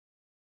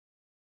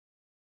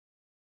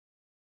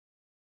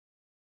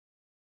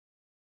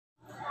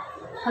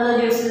Hello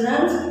dear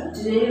students,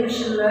 today we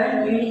shall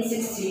learn Unit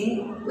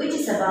 16, which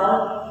is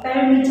about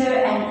perimeter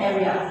and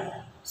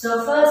area.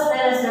 So first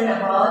let us learn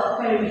about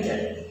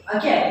perimeter.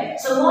 Okay,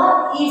 so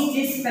what is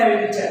this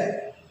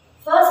perimeter?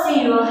 First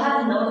thing you will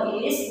have to know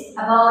is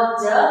about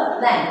the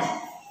length.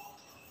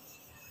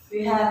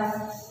 We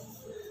have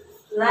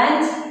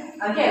length,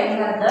 okay, we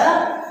have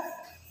the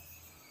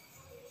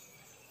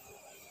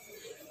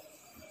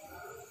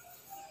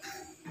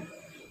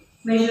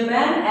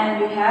measurement,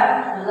 and we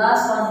have the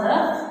last one,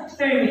 the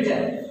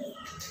perimeter.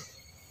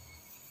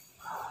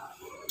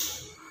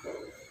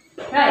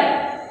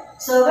 Right.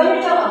 So when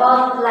we talk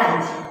about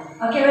length,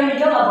 okay, when we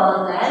talk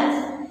about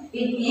length,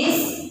 it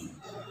is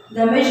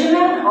the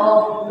measurement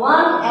of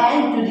one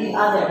end to the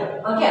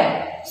other.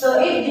 Okay.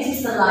 So if this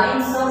is the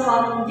line, so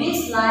from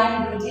this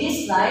line to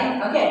this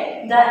line,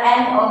 okay, the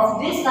end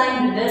of this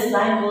line to this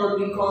line will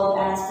be called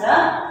as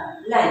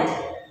the length.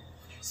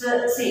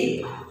 So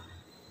see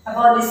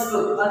about this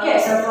book.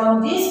 Okay, so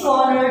from this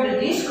corner to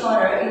this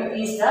corner, it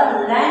is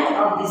the length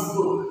of this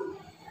book.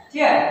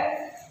 Here.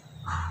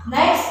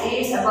 Next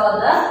is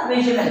about the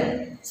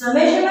measurement. So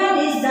measurement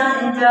is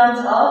done in terms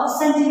of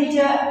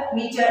centimeter,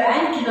 meter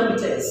and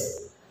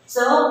kilometers.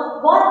 So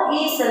what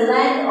is the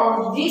length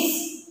of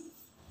this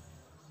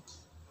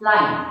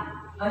line?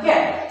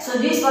 Okay, so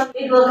this one,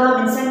 it will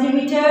come in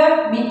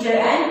centimeter, meter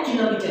and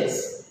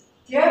kilometers.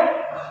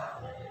 Here.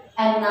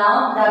 And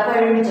now the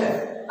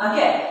perimeter.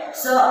 Okay,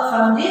 so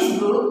from this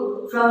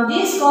book, from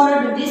this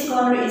corner to this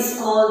corner is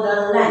called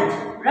the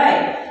length.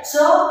 Right,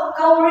 so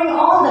covering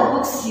all the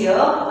books here,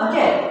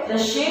 okay, the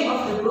shape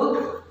of the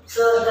book,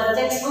 so the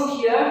textbook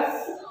here,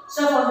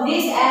 so from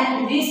this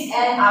end to this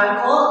end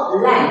are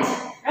called length,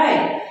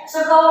 right?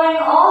 So covering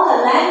all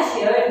the length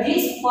here,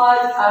 these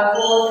parts are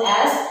called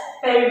as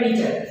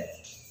perimeter.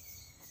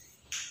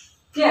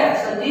 Clear?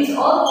 So these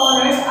all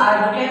corners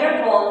are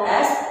together called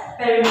as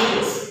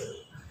perimeters.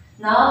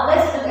 Now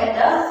let's look at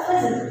the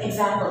first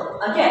example.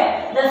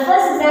 Okay, the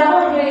first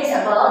example here is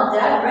about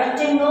the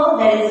rectangle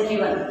that is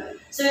given.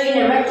 So in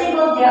a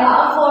rectangle, there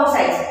are four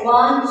sides.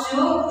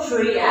 1, 2,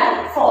 3,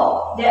 and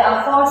 4. There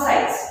are four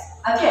sides.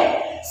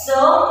 Okay.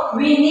 So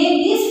we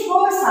name these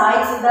four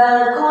sides,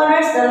 the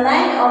corners, the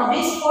length of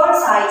these four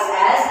sides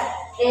as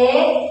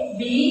A,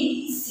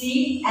 B,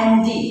 C,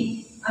 and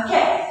D.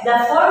 Okay.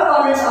 The four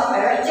corners of a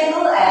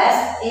rectangle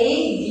as A,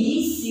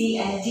 B, C,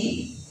 and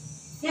D.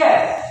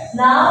 Here.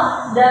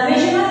 Now the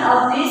measurement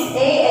of this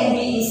A and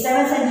B is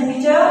 7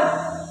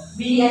 cm.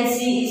 B and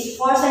C is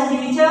 4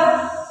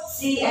 cm.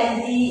 C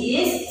and D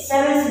is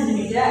 7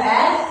 cm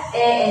and A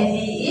and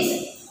B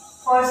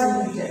is 4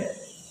 cm.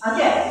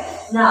 Okay.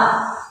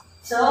 Now,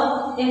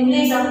 so in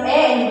place of A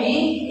and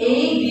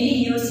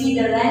B, you see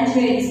the length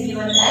here is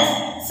given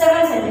as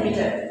 7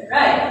 cm.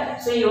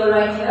 Right. So you will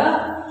write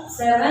here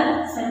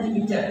 7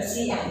 cm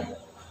cm.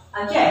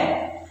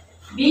 Okay.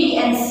 B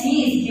and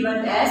C is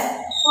given as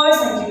 4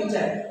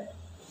 cm.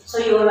 So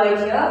you will write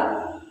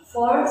here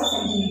 4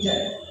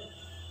 cm.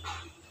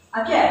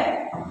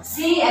 Okay,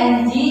 C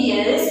and D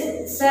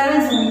is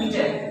 7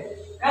 cm.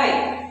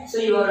 Right, so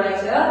you will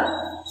write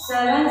here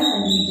 7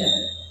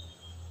 cm.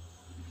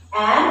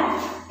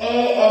 And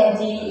A and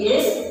D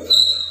is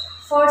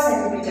 4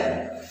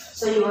 cm.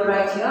 So you will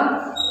write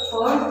here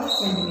 4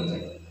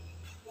 cm.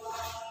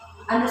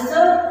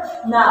 Understood?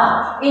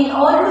 Now, in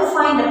order to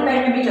find the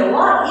perimeter,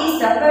 what is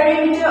the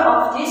perimeter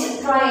of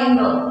this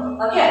triangle?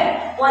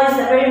 Okay, what is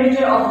the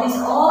perimeter of this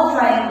all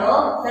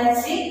triangle?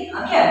 Let's see.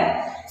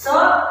 Okay,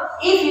 so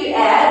if you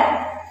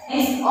add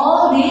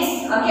all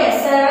these, okay,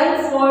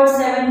 7, 4,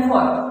 7,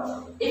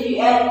 4. If you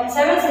add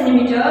 7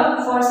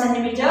 cm, 4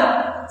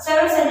 cm,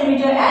 7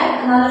 cm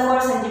and another 4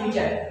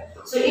 cm.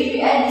 So if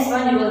you add this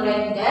one, you will get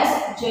it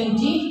as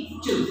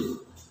 22.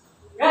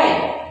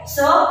 Right.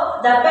 So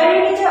the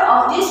perimeter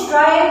of this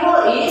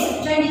triangle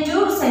is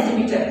 22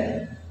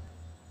 cm.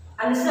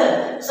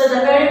 Understood? So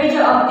the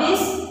perimeter of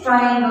this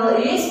triangle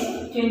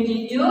is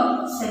 22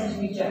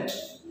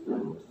 cm.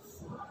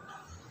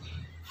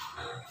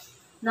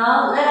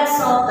 Now let us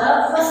solve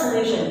the first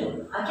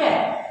solution.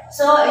 Okay.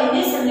 So in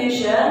this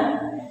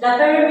solution, the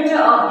perimeter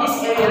of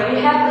this area,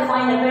 we have to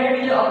find the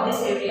perimeter of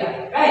this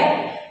area.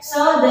 Right.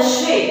 So the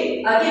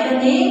shape, okay, the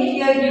name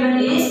here given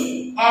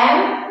is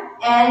M,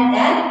 N,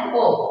 and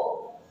O.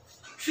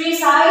 3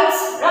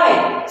 sides,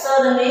 right?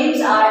 So the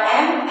names are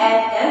M,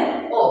 N,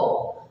 and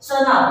O.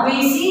 So now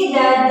we see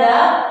that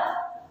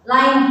the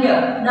line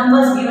here,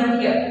 numbers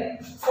given here,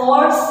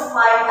 4,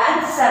 5,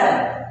 and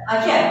 7.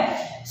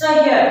 Okay.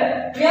 So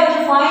here, we have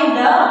to find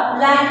the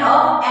length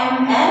of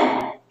M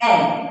and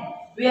N.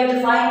 We have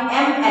to find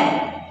M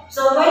N.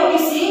 So when we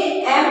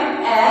see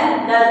M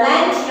N, the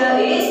length here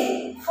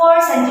is 4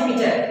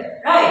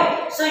 cm.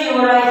 Right? So you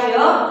will write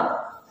here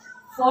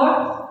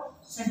 4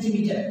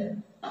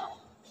 cm.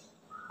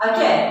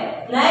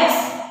 Okay.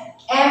 Next,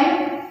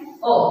 M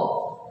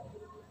O.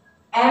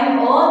 M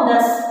O,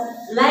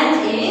 the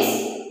length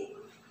is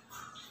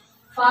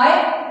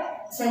 5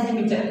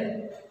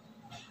 cm.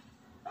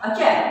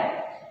 Okay.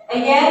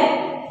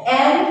 Again,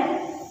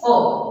 N O.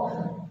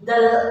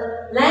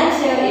 The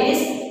length here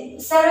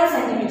is 7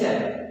 centimeter.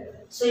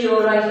 So you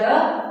will write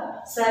here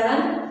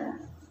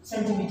 7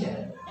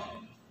 centimeter.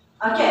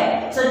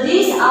 Okay, so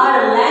these are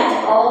the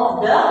length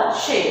of the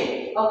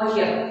shape over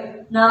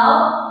here.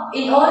 Now,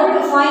 in order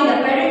to find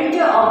the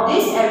perimeter of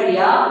this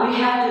area, we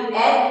have to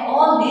add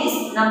all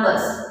these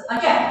numbers.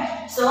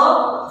 Okay,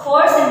 so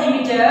 4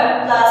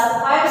 centimeter plus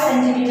 5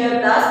 centimeter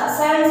plus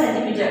 7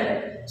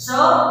 centimeter. So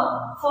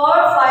 4,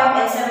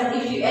 5 and 7,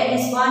 if you add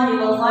this one, you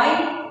will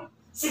find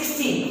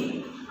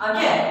 16.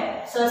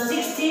 Okay, so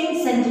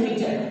 16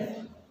 centimeter.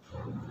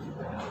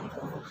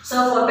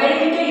 So for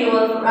perimeter, you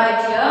will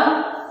write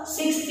here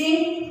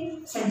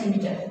 16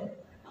 centimeter.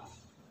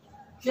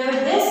 Clear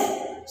with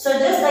this? So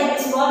just like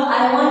this one,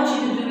 I want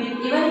you to do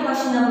it even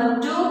question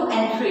number 2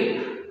 and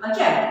 3.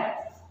 Okay.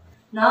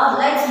 Now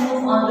let's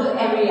move on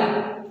to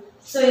area.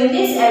 So in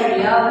this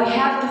area, we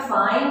have to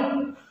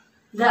find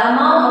the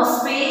amount of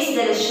space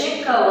that the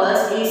shape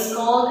covers is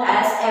called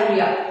as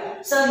area.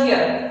 So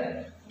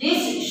here,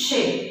 this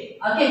shape,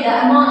 okay,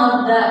 the amount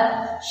of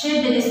the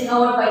shape that is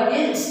covered by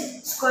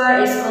this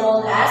square is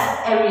called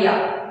as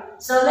area.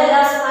 So let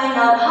us find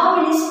out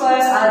how many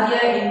squares are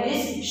there in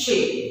this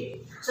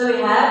shape. So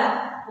we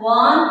have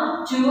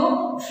 1,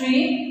 2,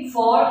 3,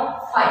 4,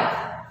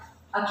 5.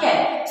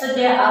 Okay, so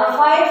there are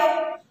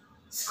 5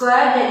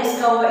 squares that is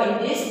covered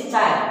in this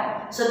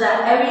tile. So the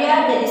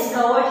area that is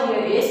covered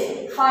here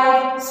is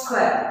 5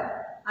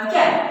 square.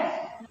 Okay.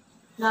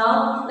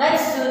 Now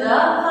let's do the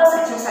first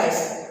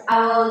exercise.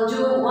 I will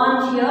do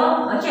one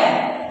here.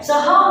 Okay. So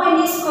how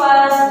many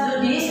squares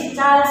do these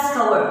tiles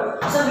cover?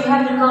 So we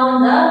have to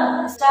count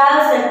the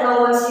tiles that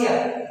covers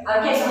here.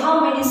 Okay. So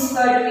how many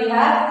squares do we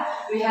have?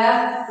 We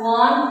have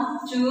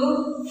 1,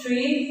 2,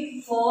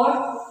 3,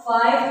 4,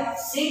 5,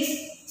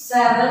 6,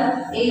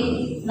 7,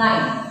 8,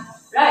 9.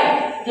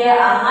 Right. There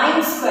are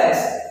 9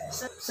 squares.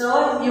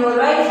 So you will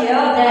write here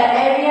the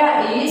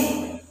area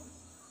is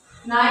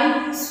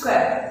 9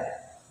 square.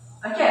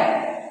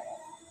 Okay.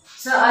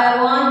 So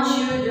I want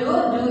you to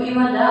do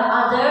even the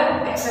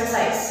other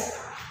exercise.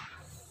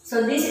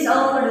 So this is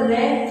all for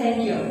today.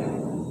 Thank you.